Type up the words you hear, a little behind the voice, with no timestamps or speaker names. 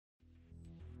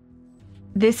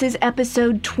This is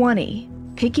episode 20,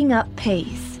 Picking Up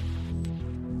Pace.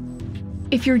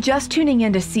 If you're just tuning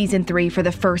into season 3 for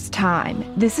the first time,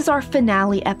 this is our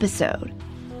finale episode.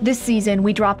 This season,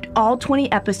 we dropped all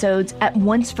 20 episodes at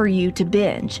once for you to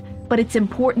binge, but it's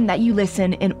important that you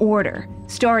listen in order,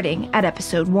 starting at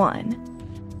episode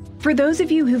 1. For those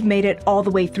of you who've made it all the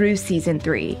way through season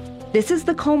 3, this is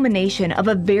the culmination of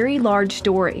a very large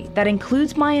story that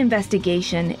includes my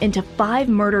investigation into 5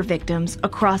 murder victims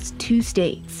across 2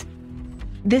 states.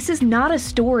 This is not a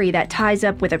story that ties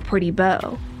up with a pretty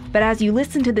bow, but as you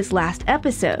listen to this last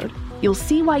episode, you'll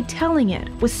see why telling it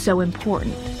was so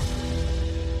important.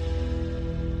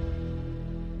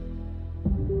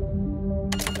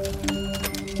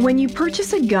 When you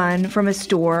purchase a gun from a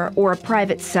store or a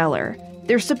private seller,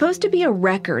 there's supposed to be a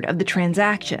record of the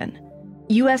transaction.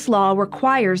 U.S. law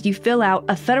requires you fill out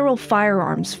a federal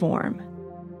firearms form.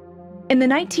 In the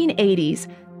 1980s,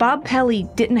 Bob Pelley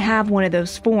didn't have one of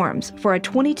those forms for a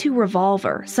 .22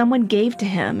 revolver someone gave to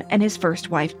him and his first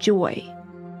wife, Joy.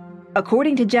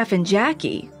 According to Jeff and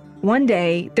Jackie, one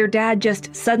day their dad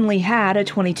just suddenly had a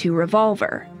 .22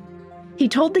 revolver. He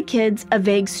told the kids a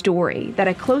vague story that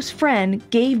a close friend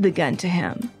gave the gun to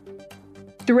him.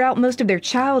 Throughout most of their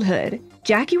childhood,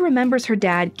 Jackie remembers her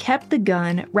dad kept the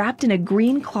gun wrapped in a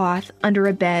green cloth under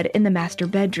a bed in the master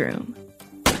bedroom.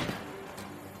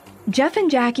 Jeff and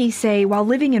Jackie say while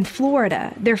living in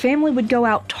Florida, their family would go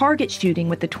out target shooting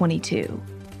with the .22.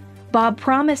 Bob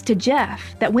promised to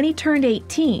Jeff that when he turned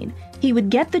 18, he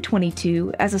would get the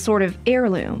 .22 as a sort of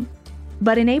heirloom.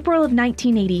 But in April of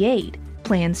 1988,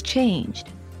 plans changed.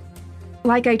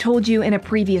 Like I told you in a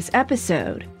previous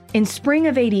episode, in spring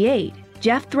of '88,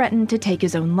 Jeff threatened to take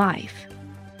his own life.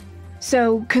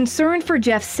 So, concerned for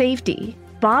Jeff's safety,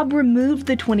 Bob removed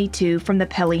the .22 from the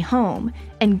Pelley home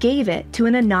and gave it to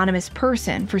an anonymous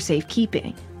person for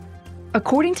safekeeping.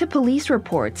 According to police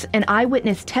reports and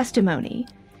eyewitness testimony,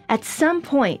 at some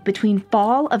point between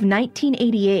fall of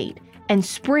 1988 and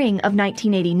spring of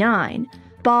 1989,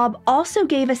 Bob also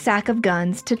gave a sack of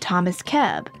guns to Thomas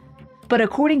Kebb. But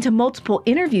according to multiple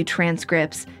interview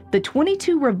transcripts, the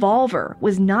 .22 revolver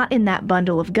was not in that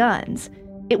bundle of guns.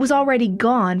 It was already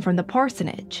gone from the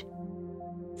parsonage.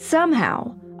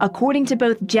 Somehow, according to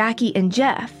both Jackie and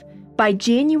Jeff, by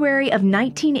January of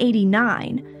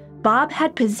 1989, Bob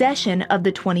had possession of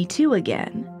the .22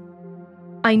 again.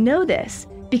 I know this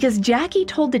because Jackie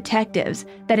told detectives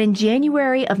that in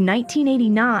January of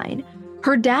 1989,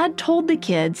 her dad told the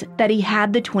kids that he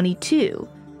had the .22,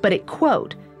 but it,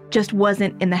 quote, just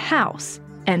wasn't in the house,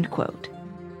 end quote.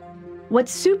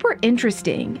 What's super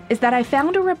interesting is that I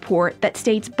found a report that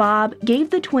states Bob gave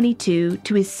the .22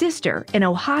 to his sister in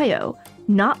Ohio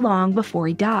not long before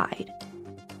he died.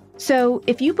 So,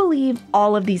 if you believe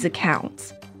all of these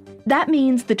accounts, that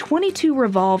means the .22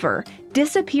 revolver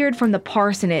disappeared from the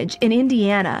parsonage in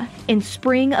Indiana in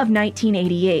spring of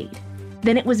 1988.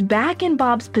 Then it was back in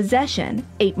Bob's possession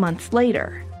 8 months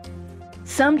later.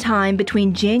 Sometime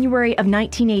between January of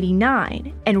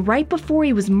 1989 and right before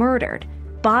he was murdered,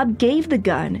 Bob gave the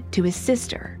gun to his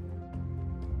sister.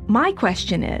 My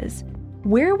question is,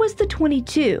 where was the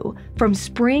 .22 from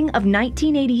spring of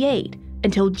 1988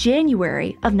 until January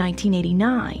of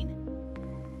 1989?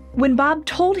 When Bob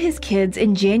told his kids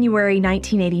in January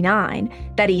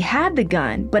 1989 that he had the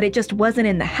gun but it just wasn't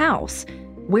in the house,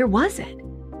 where was it?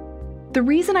 The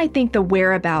reason I think the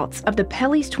whereabouts of the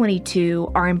Pelley's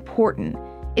 .22 are important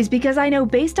is because I know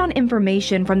based on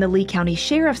information from the Lee County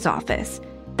Sheriff's Office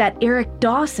that Eric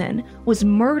Dawson was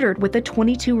murdered with a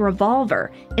 .22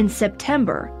 revolver in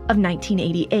September of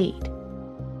 1988.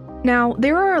 Now,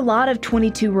 there are a lot of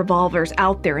 .22 revolvers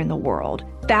out there in the world,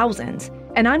 thousands,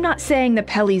 and I'm not saying the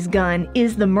Pelley's gun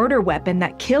is the murder weapon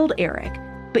that killed Eric,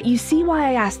 but you see why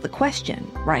I asked the question,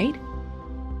 right?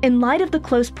 In light of the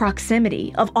close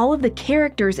proximity of all of the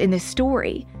characters in this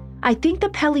story, I think the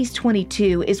Pelley's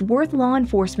 .22 is worth law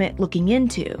enforcement looking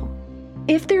into.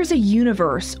 If there's a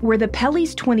universe where the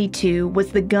Pelley's .22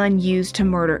 was the gun used to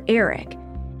murder Eric,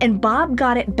 and Bob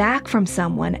got it back from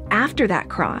someone after that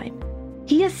crime,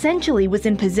 he essentially was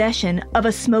in possession of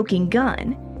a smoking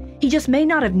gun. He just may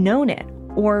not have known it,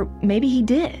 or maybe he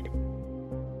did.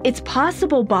 It's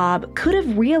possible Bob could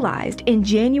have realized in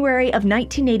January of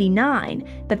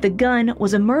 1989 that the gun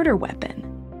was a murder weapon.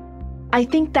 I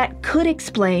think that could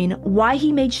explain why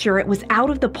he made sure it was out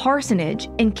of the parsonage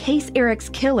in case Eric's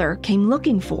killer came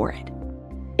looking for it.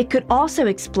 It could also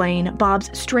explain Bob's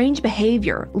strange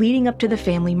behavior leading up to the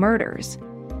family murders.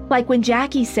 Like when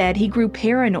Jackie said he grew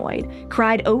paranoid,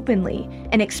 cried openly,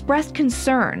 and expressed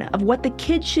concern of what the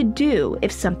kids should do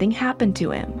if something happened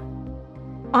to him.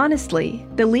 Honestly,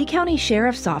 the Lee County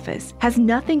Sheriff's Office has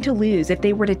nothing to lose if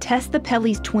they were to test the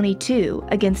Pelleys' .22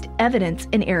 against evidence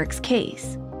in Eric's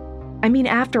case. I mean,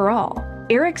 after all,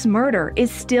 Eric's murder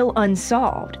is still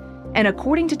unsolved, and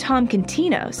according to Tom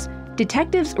Continos,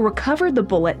 detectives recovered the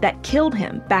bullet that killed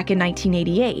him back in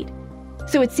 1988.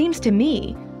 So it seems to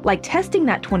me like testing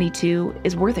that .22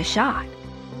 is worth a shot.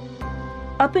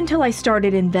 Up until I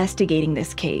started investigating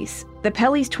this case, the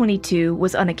Pelleys' .22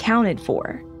 was unaccounted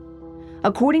for.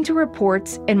 According to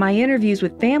reports and my interviews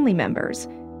with family members,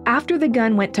 after the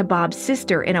gun went to Bob's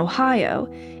sister in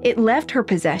Ohio, it left her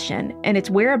possession and its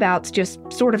whereabouts just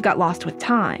sort of got lost with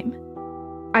time.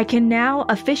 I can now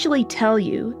officially tell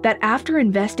you that after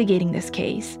investigating this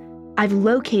case, I've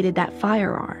located that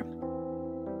firearm.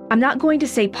 I'm not going to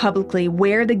say publicly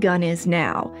where the gun is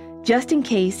now, just in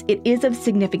case it is of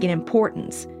significant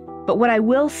importance, but what I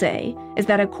will say is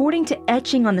that according to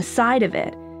etching on the side of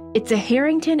it, it's a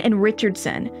Harrington and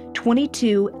Richardson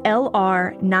 .22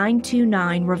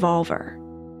 LR929 revolver.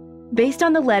 Based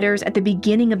on the letters at the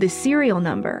beginning of the serial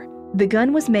number, the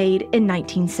gun was made in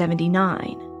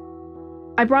 1979.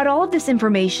 I brought all of this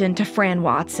information to Fran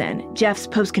Watson, Jeff's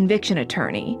post-conviction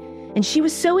attorney, and she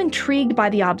was so intrigued by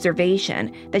the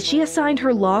observation that she assigned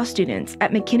her law students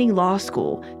at McKinney Law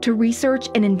School to research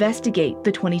and investigate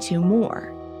the .22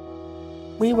 more.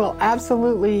 We will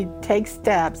absolutely take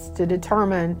steps to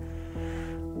determine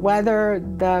whether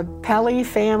the Pelley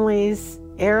family's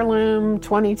heirloom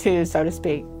 .22, so to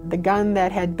speak, the gun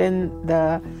that had been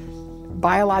the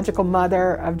biological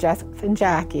mother of Jeff and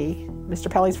Jackie, Mr.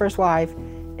 Pelley's first wife,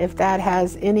 if that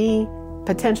has any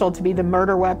potential to be the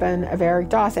murder weapon of Eric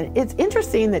Dawson. It's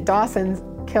interesting that Dawson's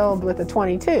killed with a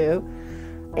 .22,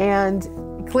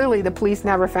 and clearly the police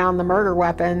never found the murder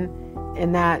weapon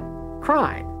in that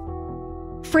crime.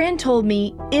 Fran told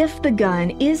me if the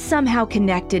gun is somehow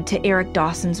connected to Eric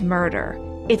Dawson's murder,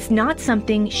 it's not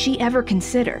something she ever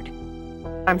considered.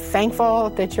 I'm thankful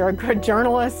that you're a good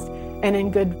journalist and a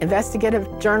good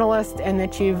investigative journalist, and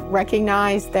that you've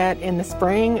recognized that in the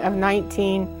spring of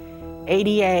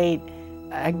 1988,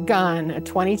 a gun, a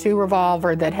 .22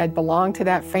 revolver that had belonged to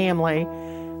that family,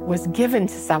 was given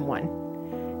to someone.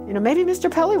 You know, maybe Mr.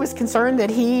 Pelley was concerned that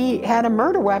he had a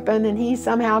murder weapon and he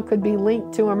somehow could be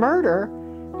linked to a murder.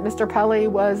 Mr. Pelley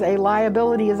was a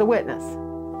liability as a witness.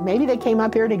 Maybe they came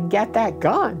up here to get that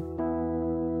gun.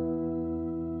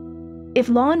 If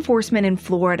law enforcement in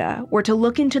Florida were to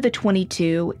look into the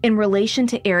 .22 in relation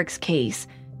to Eric's case,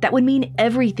 that would mean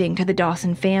everything to the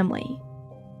Dawson family.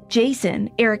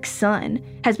 Jason, Eric's son,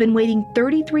 has been waiting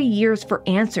 33 years for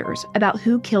answers about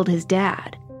who killed his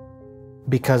dad.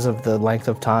 Because of the length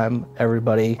of time,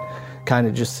 everybody kind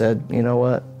of just said, you know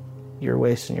what, you're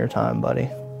wasting your time, buddy.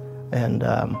 And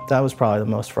that was probably the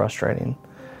most frustrating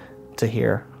to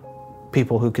hear.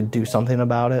 People who could do something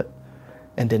about it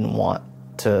and didn't want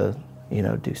to,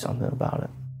 do something about it.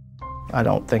 I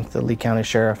don't think the Lee County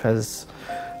Sheriff has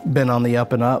been on the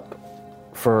up and up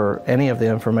for any of the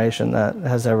information that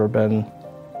has ever been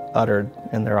uttered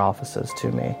in their offices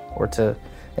to me or to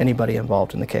anybody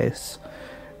involved in the case.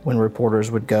 When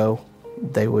reporters would go,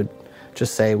 they would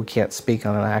just say, we can't speak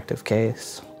on an active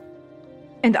case.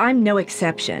 And I'm no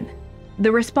exception.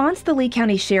 The response the Lee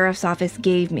County Sheriff's Office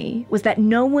gave me was that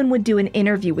no one would do an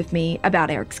interview with me about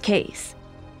Eric's case.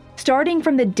 Starting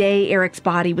from the day Eric's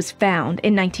body was found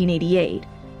in 1988,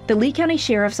 the Lee County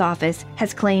Sheriff's Office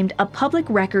has claimed a public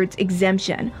records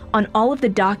exemption on all of the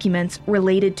documents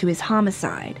related to his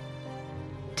homicide.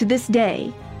 To this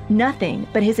day, nothing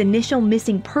but his initial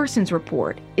missing persons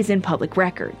report is in public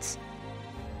records.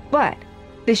 But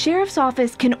the Sheriff's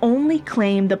Office can only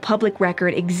claim the public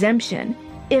record exemption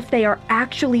if they are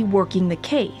actually working the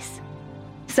case.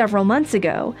 Several months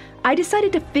ago, I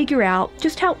decided to figure out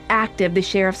just how active the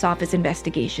Sheriff's Office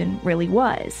investigation really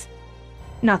was.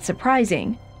 Not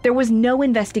surprising, there was no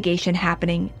investigation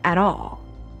happening at all.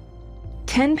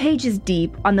 10 pages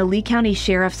deep on the Lee County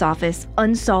Sheriff's Office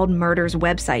Unsolved Murders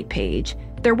website page,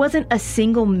 there wasn't a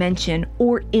single mention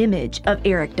or image of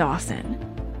Eric Dawson.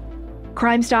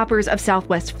 Crime Stoppers of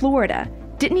Southwest Florida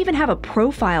didn't even have a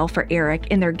profile for Eric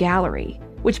in their gallery,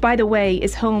 which, by the way,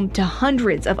 is home to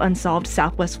hundreds of unsolved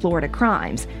Southwest Florida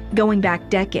crimes going back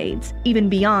decades, even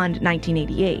beyond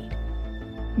 1988.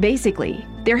 Basically,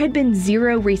 there had been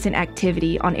zero recent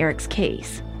activity on Eric's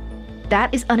case.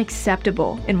 That is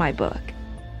unacceptable in my book.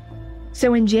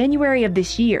 So in January of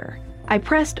this year, I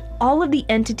pressed all of the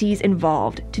entities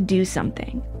involved to do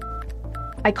something.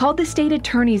 I called the state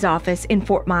attorney's office in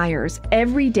Fort Myers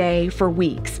every day for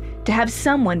weeks to have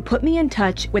someone put me in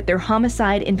touch with their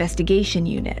homicide investigation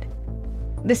unit.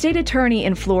 The state attorney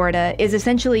in Florida is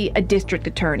essentially a district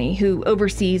attorney who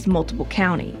oversees multiple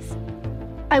counties.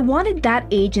 I wanted that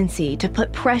agency to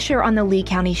put pressure on the Lee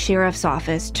County Sheriff's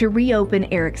Office to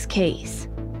reopen Eric's case.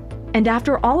 And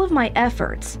after all of my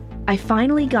efforts, I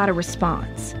finally got a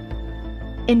response.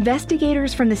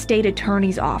 Investigators from the state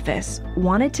attorney's office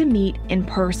wanted to meet in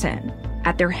person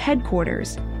at their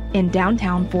headquarters in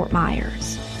downtown Fort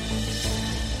Myers.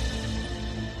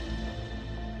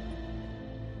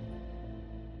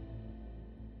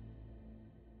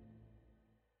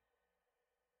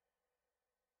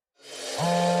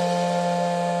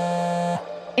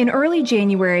 In early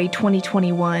January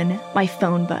 2021, my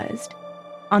phone buzzed.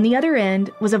 On the other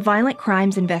end was a violent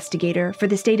crimes investigator for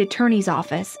the state attorney's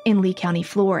office in Lee County,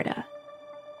 Florida.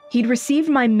 He'd received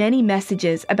my many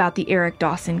messages about the Eric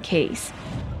Dawson case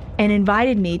and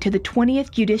invited me to the 20th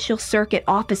Judicial Circuit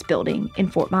office building in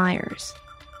Fort Myers.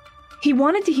 He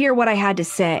wanted to hear what I had to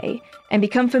say and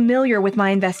become familiar with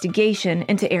my investigation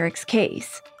into Eric's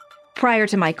case. Prior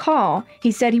to my call,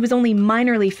 he said he was only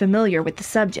minorly familiar with the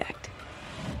subject.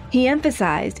 He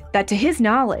emphasized that to his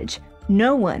knowledge,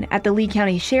 no one at the Lee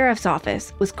County Sheriff's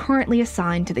Office was currently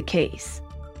assigned to the case.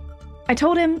 I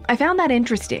told him I found that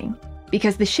interesting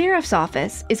because the Sheriff's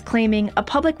Office is claiming a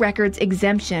public records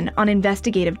exemption on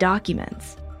investigative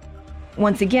documents.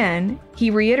 Once again, he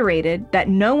reiterated that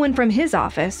no one from his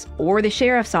office or the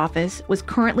Sheriff's Office was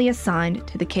currently assigned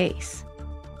to the case.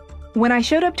 When I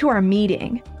showed up to our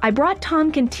meeting, I brought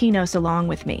Tom Continos along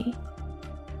with me.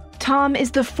 Tom is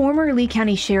the former Lee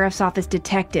County Sheriff's Office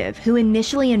detective who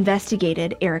initially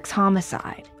investigated Eric's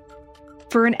homicide.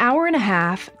 For an hour and a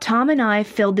half, Tom and I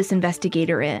filled this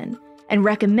investigator in and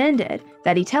recommended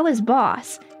that he tell his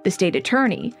boss, the state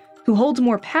attorney, who holds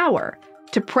more power,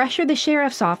 to pressure the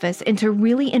sheriff's office into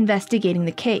really investigating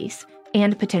the case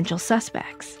and potential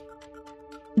suspects.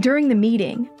 During the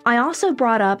meeting, I also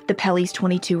brought up the Pelley's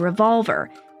 .22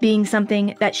 revolver being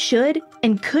something that should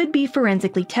and could be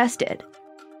forensically tested.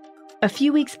 A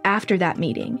few weeks after that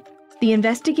meeting, the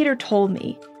investigator told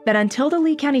me that until the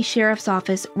Lee County Sheriff's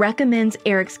Office recommends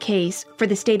Eric's case for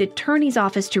the state attorney's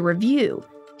office to review,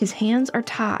 his hands are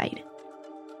tied.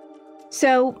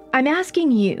 So I'm asking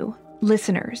you,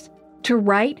 listeners, to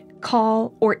write,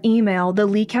 call, or email the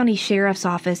Lee County Sheriff's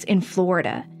Office in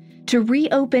Florida to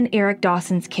reopen Eric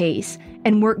Dawson's case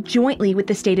and work jointly with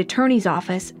the state attorney's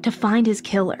office to find his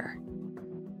killer.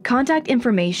 Contact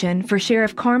information for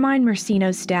Sheriff Carmine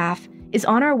Mercino's staff is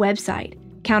on our website,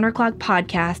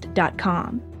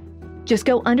 counterclockpodcast.com. Just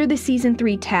go under the Season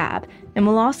 3 tab, and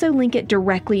we'll also link it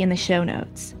directly in the show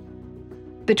notes.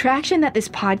 The traction that this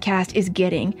podcast is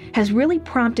getting has really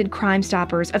prompted Crime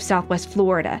Stoppers of Southwest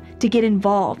Florida to get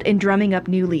involved in drumming up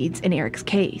new leads in Eric's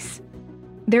case.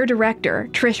 Their director,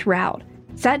 Trish Rout,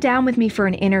 sat down with me for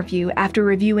an interview after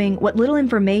reviewing what little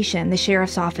information the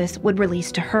sheriff's office would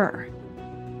release to her.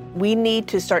 We need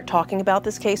to start talking about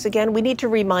this case again. We need to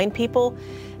remind people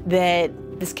that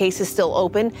this case is still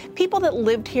open. People that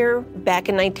lived here back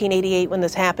in 1988 when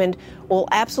this happened will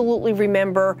absolutely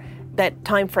remember that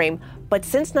time frame. But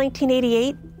since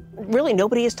 1988, really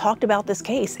nobody has talked about this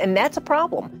case, and that's a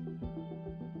problem.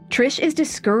 Trish is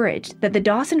discouraged that the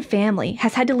Dawson family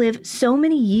has had to live so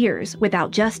many years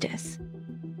without justice.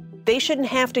 They shouldn't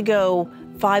have to go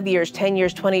 5 years, 10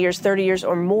 years, 20 years, 30 years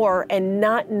or more and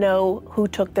not know who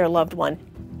took their loved one.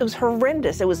 It was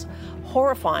horrendous. It was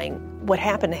horrifying what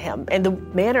happened to him and the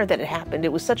manner that it happened.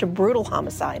 It was such a brutal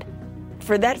homicide.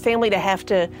 For that family to have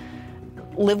to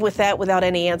live with that without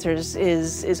any answers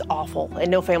is awful, and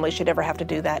no family should ever have to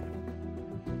do that.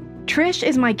 Trish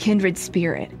is my kindred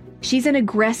spirit. She's an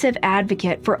aggressive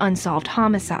advocate for unsolved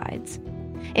homicides.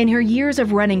 In her years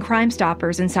of running Crime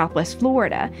Stoppers in Southwest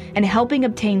Florida and helping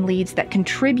obtain leads that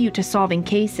contribute to solving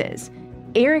cases,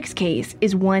 Eric's case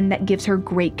is one that gives her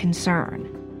great concern.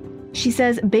 She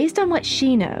says, based on what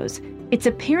she knows, it's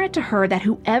apparent to her that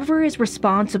whoever is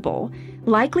responsible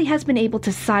likely has been able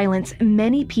to silence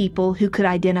many people who could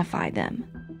identify them.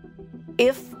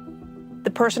 If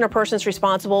the person or persons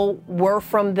responsible were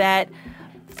from that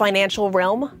financial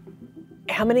realm,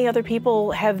 how many other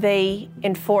people have they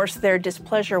enforced their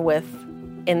displeasure with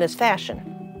in this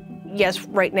fashion? Yes,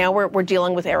 right now we're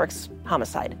dealing with Eric's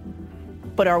homicide.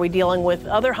 But are we dealing with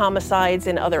other homicides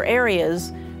in other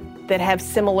areas that have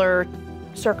similar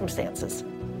circumstances?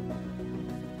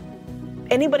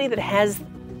 Anybody that has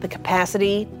the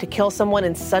capacity to kill someone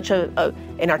in such an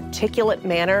articulate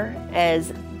manner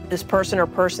as this person or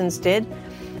persons did,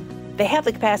 they have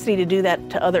the capacity to do that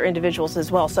to other individuals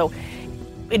as well. So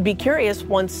it'd be curious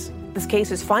once this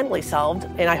case is finally solved,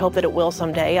 and I hope that it will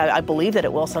someday, I believe that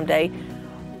it will someday,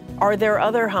 are there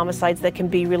other homicides that can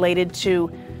be related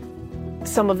to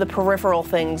some of the peripheral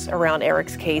things around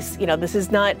Eric's case. This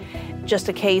is not just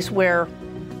a case where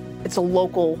it's a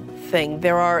local thing.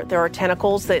 There are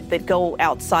tentacles that go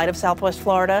outside of Southwest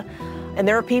Florida, and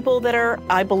there are people that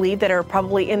I believe, that are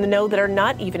probably in the know that are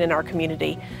not even in our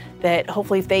community, that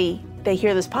hopefully if they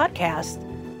hear this podcast,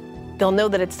 they'll know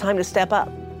that it's time to step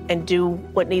up and do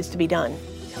what needs to be done.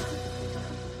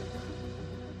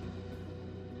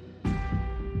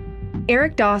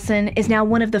 Eric Dawson is now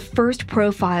one of the first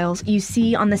profiles you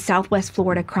see on the Southwest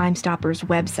Florida Crime Stoppers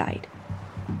website.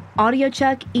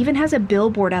 AudioChuck even has a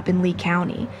billboard up in Lee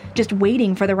County, just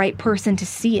waiting for the right person to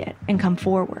see it and come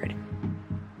forward.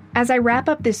 As I wrap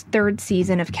up this third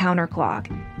season of Counterclock,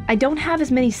 I don't have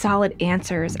as many solid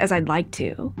answers as I'd like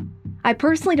to. I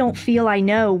personally don't feel I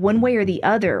know one way or the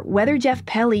other whether Jeff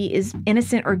Pelley is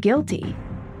innocent or guilty.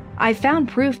 I've found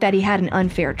proof that he had an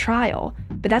unfair trial,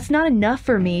 but that's not enough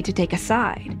for me to take a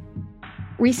side.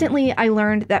 Recently, I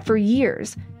learned that for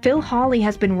years, Phil Hawley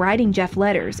has been writing Jeff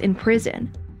letters in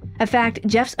prison. A fact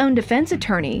Jeff's own defense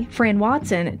attorney, Fran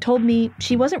Watson, told me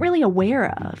she wasn't really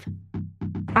aware of.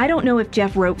 I don't know if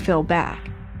Jeff wrote Phil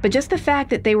back, but just the fact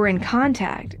that they were in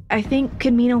contact, I think,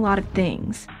 could mean a lot of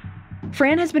things.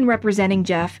 Fran has been representing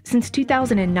Jeff since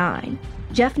 2009.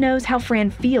 Jeff knows how Fran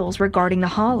feels regarding the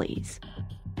Hawleys.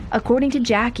 According to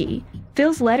Jackie,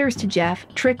 Phil's letters to Jeff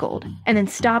trickled and then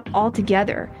stopped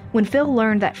altogether when Phil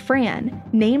learned that Fran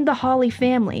named the Hawley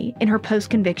family in her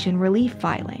post-conviction relief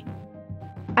filing.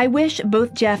 I wish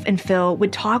both Jeff and Phil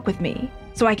would talk with me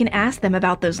so I can ask them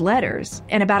about those letters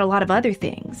and about a lot of other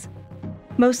things.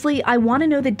 Mostly, I want to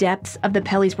know the depths of the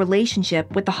Pelley's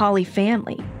relationship with the Hawley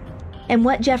family and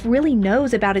what Jeff really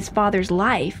knows about his father's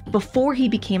life before he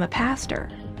became a pastor.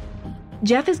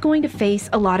 Jeff is going to face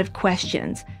a lot of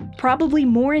questions, probably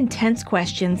more intense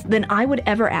questions than I would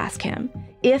ever ask him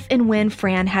if and when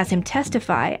Fran has him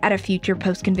testify at a future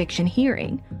post-conviction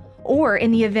hearing, or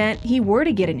in the event he were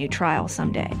to get a new trial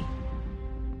someday.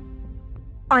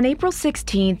 On April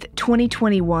 16th,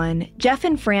 2021, Jeff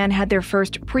and Fran had their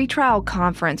first pretrial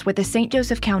conference with the St.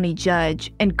 Joseph County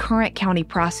judge and current county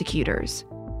prosecutors.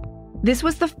 This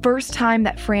was the first time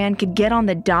that Fran could get on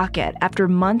the docket after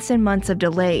months and months of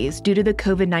delays due to the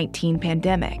COVID-19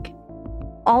 pandemic.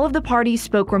 All of the parties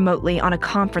spoke remotely on a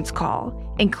conference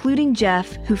call, including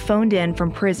Jeff, who phoned in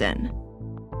from prison.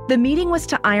 The meeting was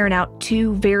to iron out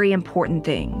two very important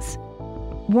things.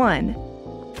 One,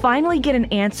 finally get an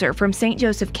answer from St.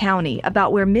 Joseph County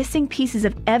about where missing pieces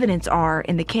of evidence are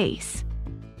in the case.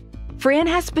 Fran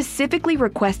has specifically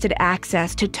requested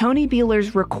access to Tony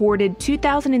Beeler's recorded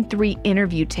 2003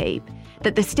 interview tape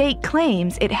that the state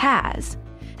claims it has,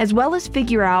 as well as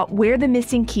figure out where the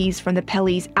missing keys from the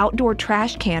Pelley's outdoor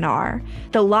trash can are,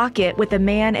 the locket with the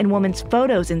man and woman's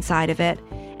photos inside of it,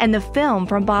 and the film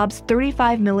from Bob's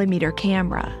 35mm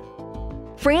camera.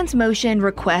 Fran's motion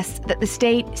requests that the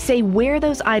state say where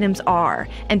those items are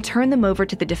and turn them over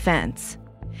to the defense.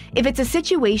 If it's a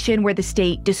situation where the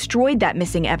state destroyed that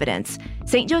missing evidence,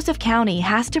 St. Joseph County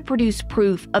has to produce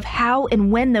proof of how and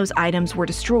when those items were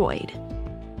destroyed.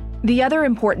 The other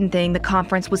important thing the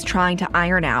conference was trying to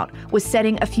iron out was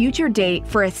setting a future date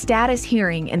for a status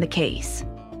hearing in the case.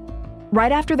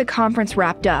 Right after the conference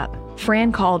wrapped up,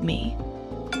 Fran called me.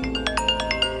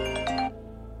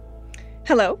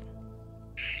 Hello?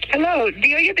 Hello,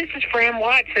 Delia. This is Fran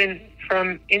Watson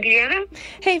from Indiana.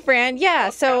 Hey, Fran. Yeah,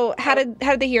 so how did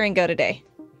the hearing go today?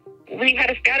 We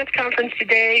had a status conference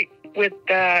today with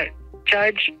the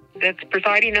judge that's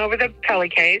presiding over the Pelley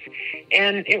case,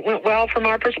 and it went well from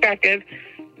our perspective.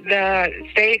 The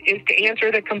state is to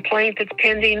answer the complaint that's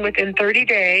pending within 30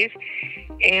 days,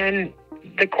 and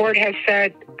the court has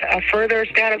set a further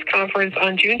status conference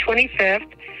on June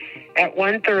 25th at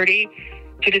 1:30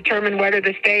 to determine whether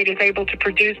the state is able to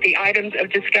produce the items of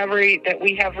discovery that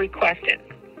we have requested.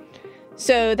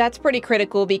 So that's pretty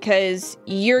critical because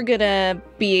you're going to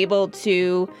be able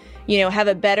to, have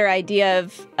a better idea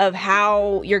of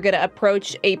how you're going to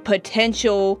approach a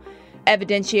potential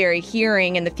evidentiary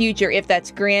hearing in the future, if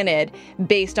that's granted,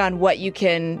 based on what you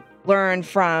can learn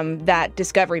from that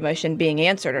discovery motion being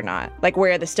answered or not, like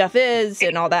where the stuff is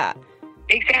and all that.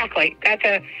 Exactly.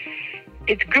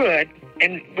 It's good.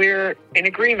 And we're in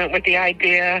agreement with the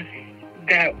idea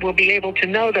that we'll be able to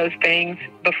know those things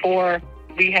before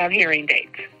we have hearing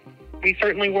dates. We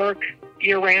certainly work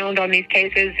year-round on these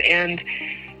cases, and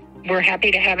we're happy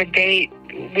to have a date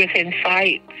within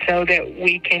sight so that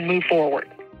we can move forward.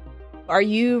 Are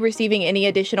you receiving any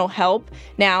additional help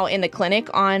now in the clinic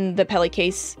on the Pelley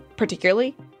case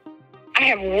particularly? I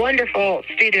have wonderful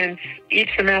students each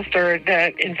semester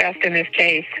that invest in this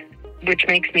case, which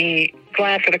makes me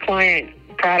glad for the client,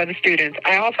 proud of the students.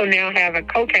 I also now have a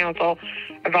co-counsel,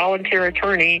 a volunteer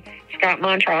attorney, Scott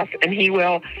Montross, and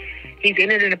he's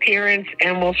entered an appearance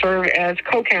and will serve as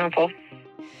co-counsel.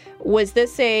 Was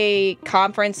this a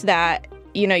conference that,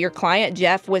 your client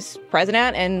Jeff was present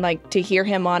at, and to hear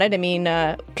him on it? I mean,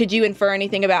 could you infer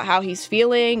anything about how he's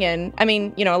feeling? And I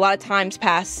mean, a lot of time's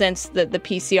passed since the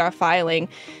PCR filing.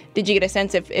 Did you get a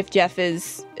sense if Jeff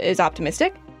is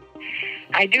optimistic?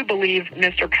 I do believe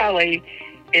Mr. Pelley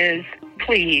is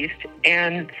pleased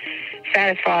and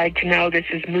satisfied to know this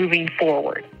is moving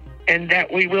forward, and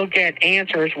that we will get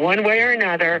answers one way or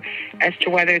another as to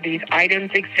whether these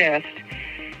items exist.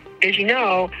 As you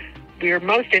know, we are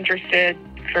most interested,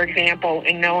 for example,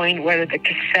 in knowing whether the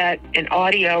cassette and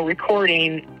audio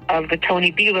recording of the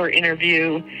Tony Beeler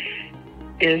interview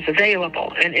is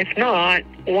available. And if not,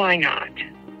 why not?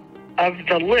 Of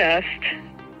the list,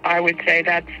 I would say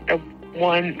that's the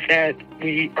one that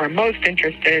we are most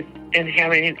interested in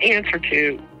having an answer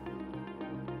to.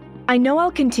 I know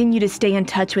I'll continue to stay in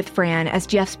touch with Fran as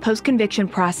Jeff's post-conviction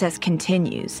process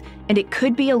continues, and it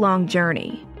could be a long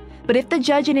journey. But if the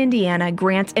judge in Indiana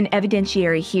grants an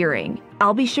evidentiary hearing,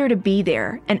 I'll be sure to be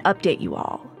there and update you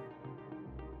all.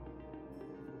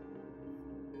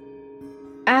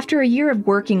 After a year of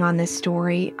working on this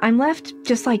story, I'm left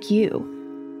just like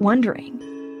you, wondering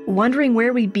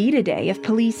where we'd be today if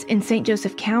police in St.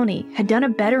 Joseph County had done a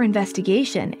better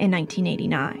investigation in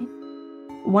 1989.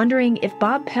 Wondering if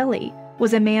Bob Pelley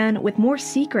was a man with more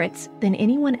secrets than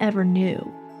anyone ever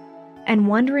knew. And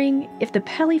wondering if the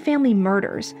Pelley family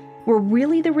murders were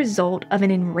really the result of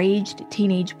an enraged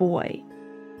teenage boy.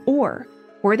 Or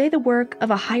were they the work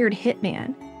of a hired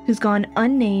hitman who's gone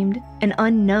unnamed and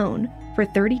unknown for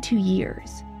 32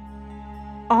 years?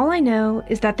 All I know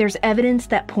is that there's evidence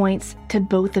that points to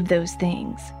both of those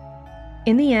things.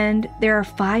 In the end, there are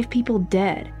 5 people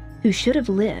dead who should have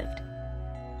lived.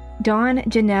 Dawn,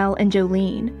 Janelle, and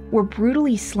Jolene were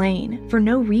brutally slain for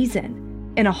no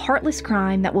reason in a heartless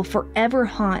crime that will forever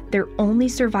haunt their only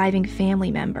surviving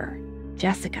family member,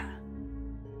 Jessica.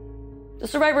 The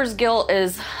survivor's guilt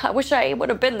is, I wish I would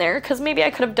have been there because maybe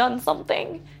I could have done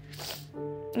something,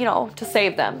 to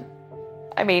save them.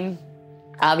 I mean,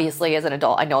 obviously as an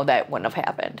adult, I know that wouldn't have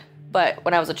happened. But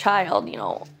when I was a child,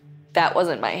 that was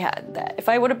in my head, that if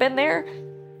I would have been there,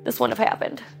 this wouldn't have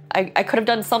happened. I could have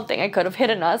done something. I could have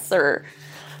hidden us or,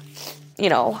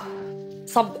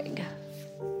 something.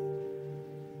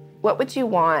 What would you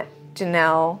want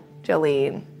Janelle,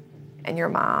 Jolene, and your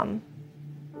mom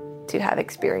to have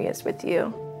experienced with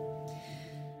you?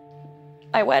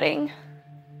 My wedding,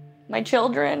 my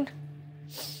children,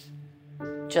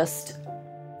 just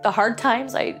the hard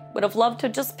times. I would have loved to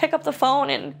just pick up the phone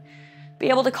and be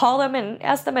able to call them and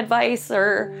ask them advice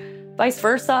or vice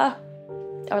versa.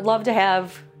 I would love to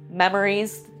have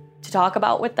memories to talk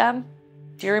about with them.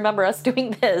 Do you remember us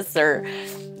doing this? Or,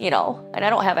 and I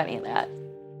don't have any of that.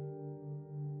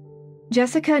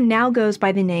 Jessica now goes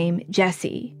by the name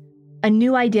Jessie, a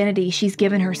new identity she's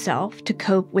given herself to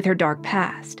cope with her dark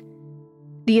past.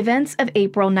 The events of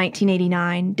April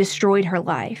 1989 destroyed her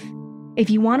life. If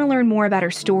you want to learn more about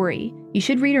her story, you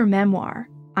should read her memoir,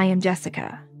 I Am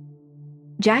Jessica.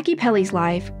 Jackie Pelley's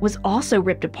life was also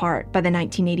ripped apart by the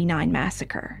 1989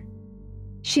 massacre.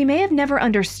 She may have never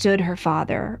understood her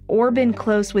father or been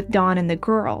close with Dawn and the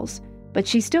girls, but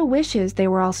she still wishes they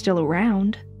were all still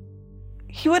around.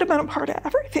 He would have been a part of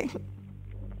everything.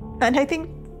 And I think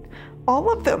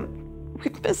all of them,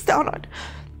 we've missed out on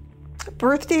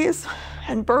birthdays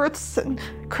and births and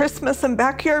Christmas and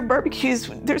backyard barbecues.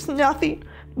 There's nothing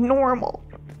normal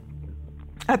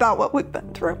about what we've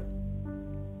been through.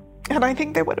 And I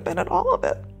think they would have been at all of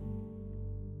it.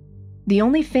 The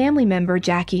only family member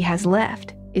Jackie has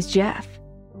left is Jeff,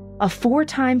 a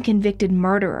 4-time convicted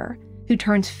murderer who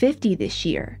turns 50 this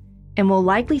year and will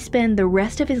likely spend the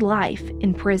rest of his life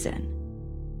in prison.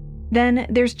 Then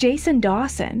there's Jason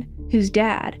Dawson, whose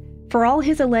dad, for all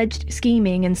his alleged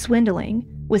scheming and swindling,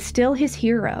 was still his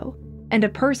hero and a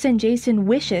person Jason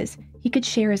wishes he could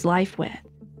share his life with.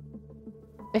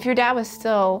 If your dad was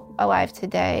still alive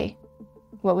today,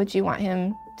 what would you want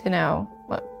him to know?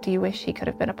 What do you wish he could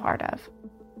have been a part of?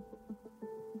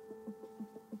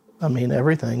 I mean,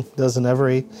 everything. Doesn't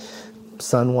every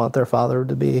son want their father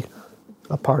to be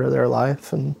a part of their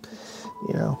life? And,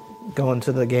 going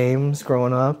to the games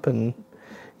growing up and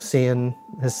seeing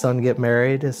his son get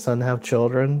married, his son have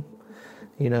children,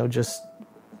 just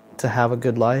to have a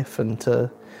good life and to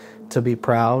be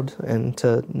proud and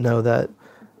to know that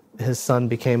his son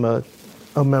became a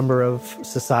member of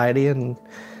society and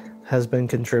has been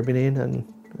contributing and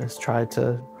has tried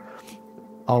to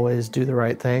always do the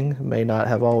right thing. It may not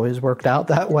have always worked out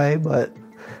that way, but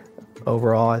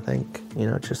overall, I think,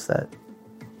 just that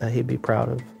he'd be proud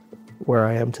of where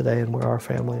I am today and where our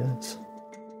family is.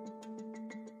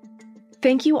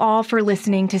 Thank you all for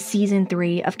listening to Season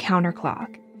 3 of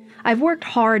Counterclock. I've worked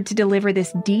hard to deliver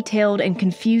this detailed and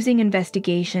confusing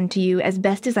investigation to you as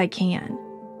best as I can.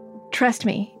 Trust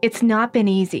me, it's not been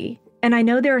easy, and I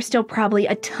know there are still probably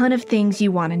a ton of things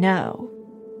you want to know.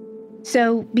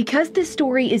 So, because this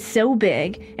story is so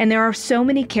big and there are so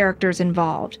many characters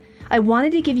involved, I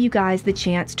wanted to give you guys the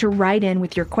chance to write in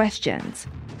with your questions.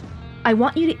 I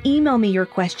want you to email me your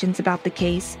questions about the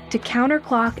case to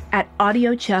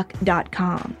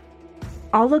counterclock@audiochuck.com.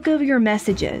 I'll look over your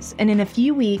messages, and in a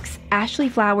few weeks, Ashley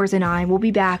Flowers and I will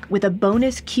be back with a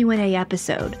bonus Q&A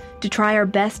episode to try our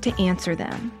best to answer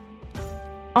them.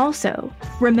 Also,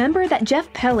 remember that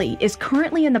Jeff Pelley is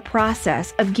currently in the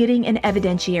process of getting an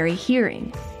evidentiary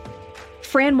hearing.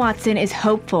 Fran Watson is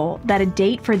hopeful that a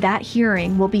date for that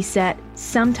hearing will be set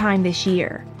sometime this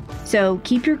year. So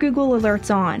keep your Google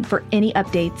alerts on for any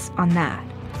updates on that.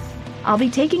 I'll be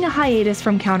taking a hiatus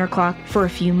from Counterclock for a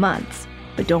few months,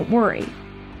 but don't worry,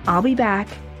 I'll be back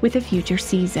with a future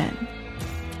season.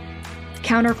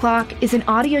 Counterclock is an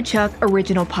AudioChuck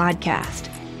original podcast.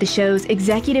 The show's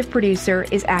executive producer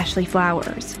is Ashley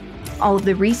Flowers. All of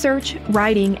the research,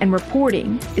 writing, and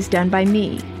reporting is done by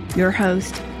me, your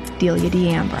host, Delia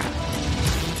D'Ambra.